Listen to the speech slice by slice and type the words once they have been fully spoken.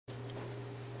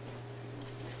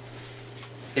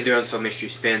Hey there, Unsolved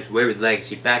Mysteries fans, Wayward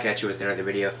Legacy, back at you with another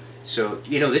video. So,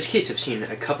 this case I've seen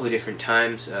a couple of different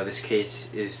times. This case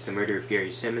is the murder of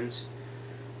Gary Simmons,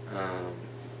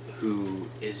 who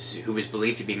was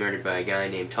believed to be murdered by a guy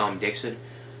named Tom Dixon.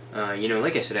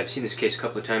 Like I said, I've seen this case a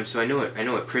couple of times, so I know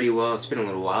it pretty well. It's been a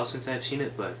little while since I've seen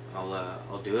it, but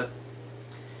I'll do it.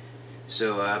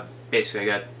 So, basically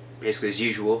as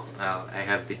usual, I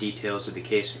have the details of the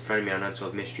case in front of me on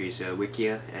Unsolved Mysteries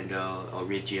Wikia, and I'll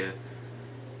read you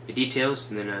the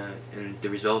details and then and the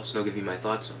results, and I'll give you my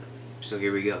thoughts on it. So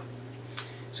here we go.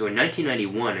 So in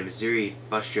 1991, a Missouri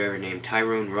bus driver named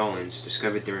Tyrone Rollins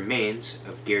discovered the remains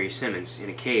of Gary Simmons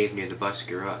in a cave near the bus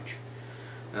garage.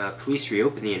 Police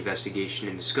reopened the investigation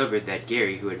and discovered that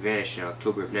Gary, who had vanished in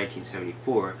October of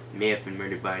 1974, may have been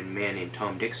murdered by a man named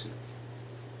Tom Dixon.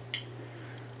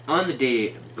 On the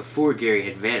day before Gary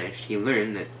had vanished, he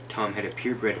learned that Tom had a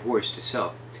purebred horse to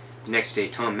sell. The next day,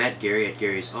 Tom met Gary at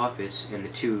Gary's office, and the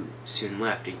two soon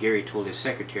left, and Gary told his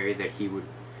secretary that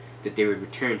they would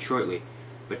return shortly,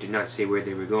 but did not say where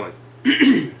they were going.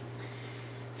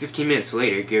 15 minutes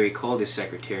later, Gary called his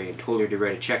secretary and told her to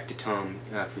write a check to Tom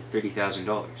for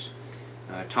 $30,000.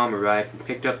 Tom arrived and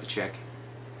picked up the check,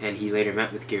 and he later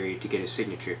met with Gary to get his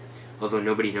signature, although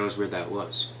nobody knows where that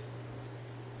was.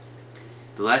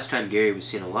 The last time Gary was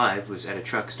seen alive was at a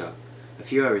truck stop. A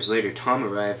few hours later, Tom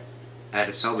arrived at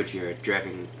a salvage yard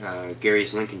driving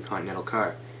Gary's Lincoln Continental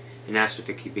car and asked if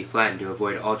it could be flattened to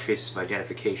avoid all traces of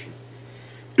identification.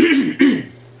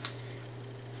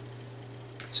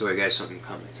 Sorry guys, something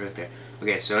caught my throat there.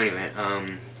 Okay, so anyway,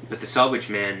 but the salvage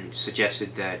man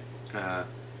suggested that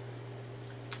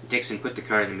Dixon put the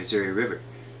car in the Missouri River.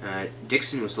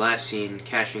 Dixon was last seen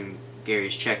cashing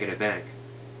Gary's check at a bank.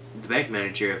 The bank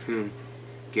manager, of whom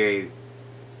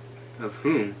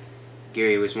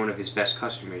Gary was one of his best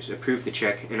customers, approved the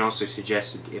check and also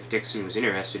suggested if Dixon was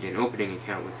interested in opening an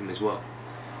account with him as well.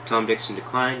 Tom Dixon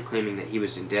declined, claiming that he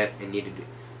was in debt and needed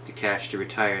the cash to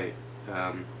retire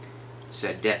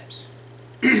said debts.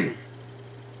 The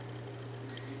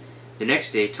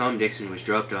next day, Tom Dixon was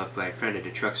dropped off by a friend at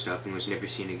a truck stop and was never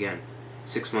seen again.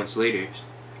 6 months later,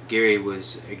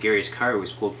 Gary's car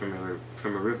was pulled from a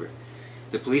river.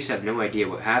 The police have no idea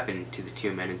what happened to the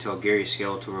two men until Gary's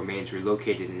skeletal remains were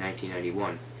located in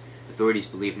 1991. Authorities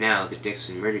believe now that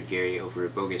Dixon murdered Gary over a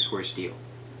bogus horse deal.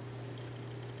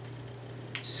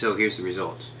 So here's the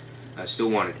results. Still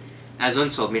wanted. As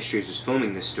Unsolved Mysteries was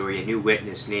filming this story, a new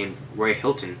witness named Roy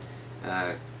Hilton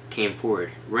came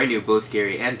forward. Roy knew both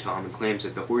Gary and Tom and claims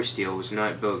that the horse deal was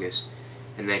not bogus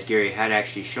and that Gary had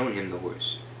actually shown him the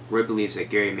horse. Roy believes that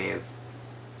Gary may have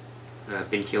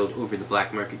been killed over the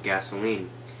black market gasoline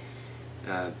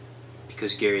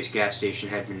because Gary's gas station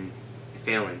had been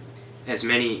failing. As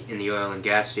many in the oil and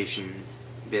gas station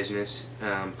business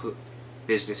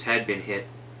had been hit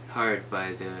hard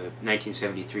by the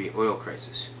 1973 oil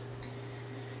crisis.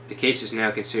 The case is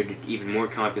now considered even more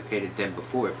complicated than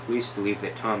before. Police believe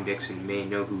that Tom Dixon may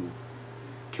know who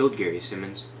killed Gary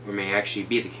Simmons, or may actually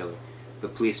be the killer,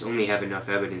 but police only have enough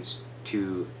evidence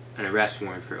to an arrest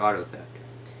warrant for auto theft.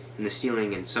 In the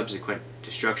stealing and subsequent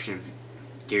destruction of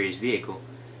Gary's vehicle,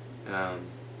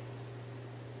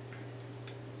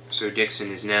 so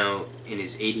Dixon is now in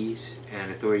his 80s,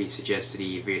 and authorities suggest that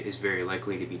he is very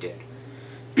likely to be dead.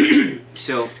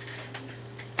 So,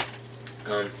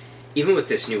 even with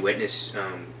this new witness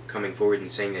coming forward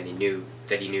and saying that he knew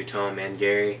Tom and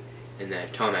Gary, and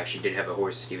that Tom actually did have a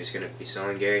horse that he was going to be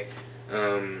selling Gary,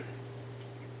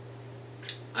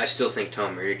 I still think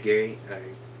Tom murdered Gary.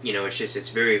 It's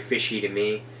very fishy to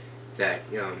me that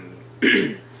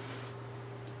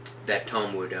that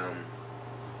Tom would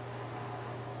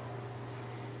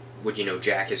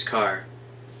jack his car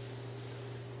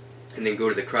and then go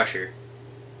to the crusher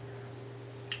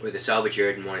or the salvage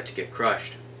yard and want it to get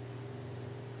crushed,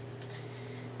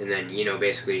 and then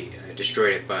basically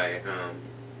destroyed it by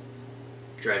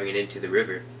driving it into the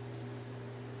river.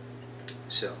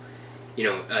 So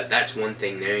that's one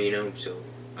thing there. So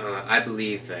I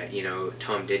believe that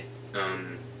Tom did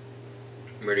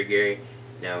murder Gary.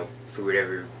 Now, for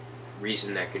whatever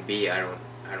reason that could be, I don't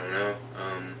know.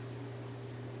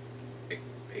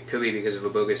 It could be because of a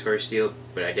bogus horse deal,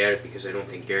 but I doubt it, because I don't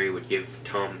think Gary would give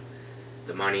Tom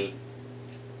the money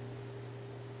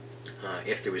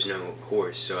if there was no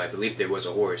horse. So I believe there was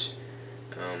a horse,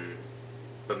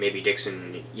 but maybe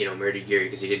Dixon murdered Gary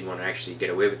because he didn't want to actually get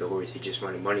away with the horse. He just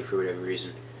wanted money for whatever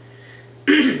reason.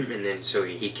 And then so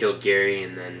he killed Gary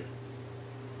and then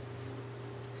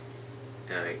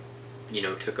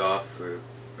took off or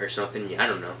something. I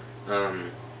don't know.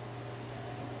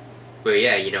 But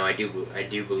yeah, I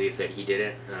do believe that he did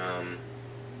it.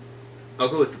 I'll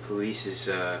go with the police's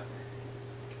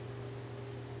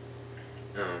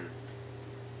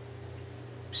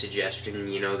suggestion,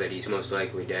 you know, that he's most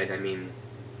likely dead. I mean,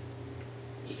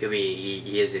 he could be,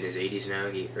 he is in his 80s now,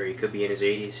 or he could be in his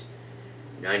 80s,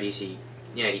 90s,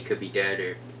 he could be dead,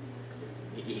 or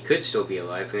he could still be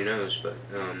alive, who knows, but,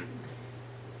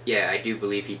 yeah, I do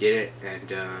believe he did it,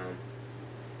 and,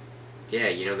 yeah,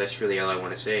 you know, that's really all I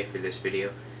want to say for this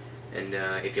video, and,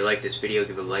 if you like this video,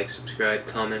 give a like, subscribe,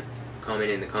 comment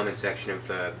in the comment section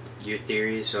of, your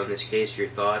theories on this case, your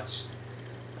thoughts.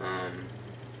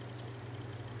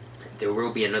 There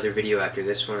will be another video after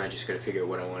this one. I just gotta figure out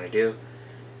what I want to do.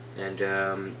 And,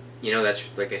 you know, that's,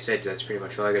 like I said, that's pretty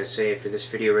much all I gotta say for this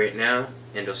video right now.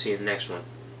 And I'll see you in the next one.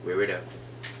 Wayward out.